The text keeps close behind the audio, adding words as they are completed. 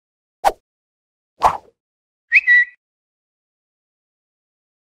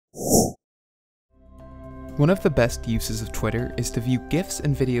One of the best uses of Twitter is to view GIFs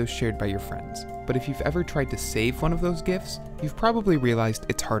and videos shared by your friends, but if you've ever tried to save one of those GIFs, you've probably realized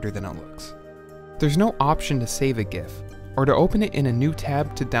it's harder than it looks. There's no option to save a GIF, or to open it in a new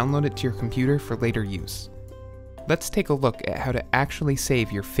tab to download it to your computer for later use. Let's take a look at how to actually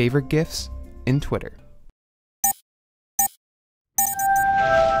save your favorite GIFs in Twitter.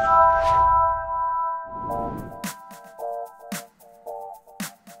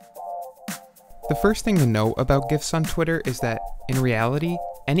 The first thing to know about GIFs on Twitter is that, in reality,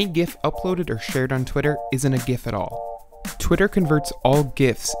 any GIF uploaded or shared on Twitter isn't a GIF at all. Twitter converts all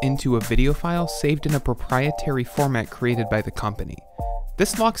GIFs into a video file saved in a proprietary format created by the company.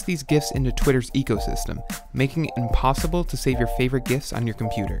 This locks these GIFs into Twitter's ecosystem, making it impossible to save your favorite GIFs on your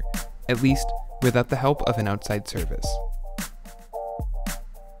computer, at least without the help of an outside service.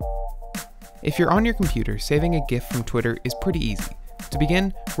 If you're on your computer, saving a GIF from Twitter is pretty easy. To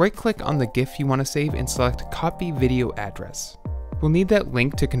begin, right-click on the GIF you want to save and select Copy Video Address. We'll need that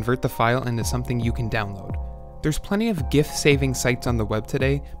link to convert the file into something you can download. There's plenty of GIF saving sites on the web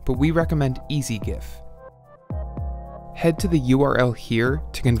today, but we recommend EasyGIF. Head to the URL here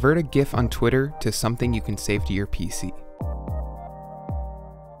to convert a GIF on Twitter to something you can save to your PC.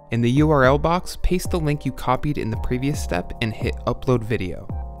 In the URL box, paste the link you copied in the previous step and hit Upload Video.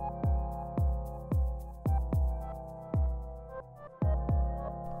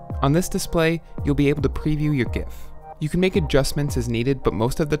 On this display, you'll be able to preview your GIF. You can make adjustments as needed, but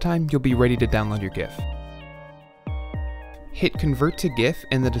most of the time, you'll be ready to download your GIF. Hit Convert to GIF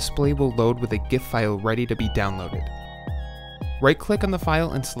and the display will load with a GIF file ready to be downloaded. Right-click on the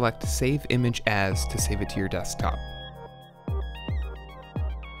file and select Save Image As to save it to your desktop.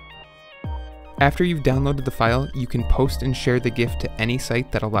 After you've downloaded the file, you can post and share the GIF to any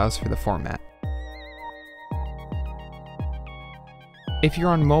site that allows for the format. If you're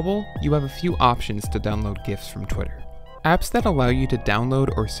on mobile, you have a few options to download GIFs from Twitter. Apps that allow you to download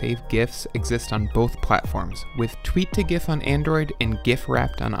or save GIFs exist on both platforms, with Tweet to GIF on Android and GIF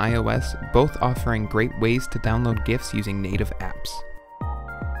Wrapped on iOS, both offering great ways to download GIFs using native apps.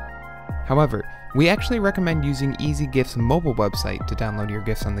 However, we actually recommend using EasyGIF's mobile website to download your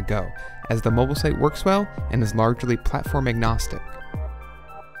GIFs on the go, as the mobile site works well and is largely platform agnostic.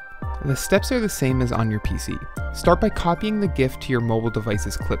 The steps are the same as on your PC. Start by copying the GIF to your mobile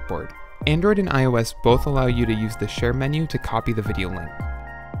device's clipboard. Android and iOS both allow you to use the Share menu to copy the video link.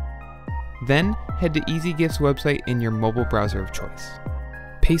 Then, head to EasyGIF's website in your mobile browser of choice.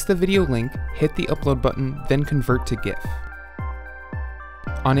 Paste the video link, hit the upload button, then convert to GIF.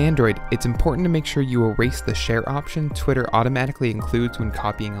 On Android, it's important to make sure you erase the Share option Twitter automatically includes when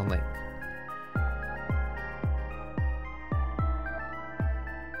copying a link.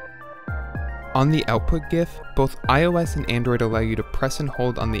 On the output GIF, both iOS and Android allow you to press and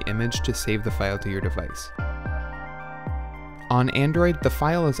hold on the image to save the file to your device. On Android, the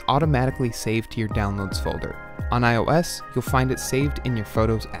file is automatically saved to your Downloads folder. On iOS, you'll find it saved in your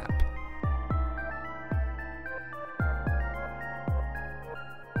Photos app.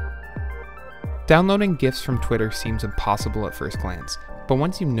 Downloading GIFs from Twitter seems impossible at first glance, but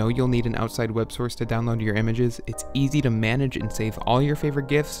once you know you'll need an outside web source to download your images, it's easy to manage and save all your favorite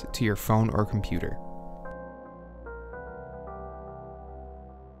GIFs to your phone or computer.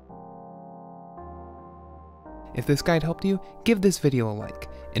 If this guide helped you, give this video a like,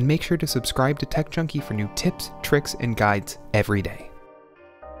 and make sure to subscribe to Tech Junkie for new tips, tricks, and guides every day.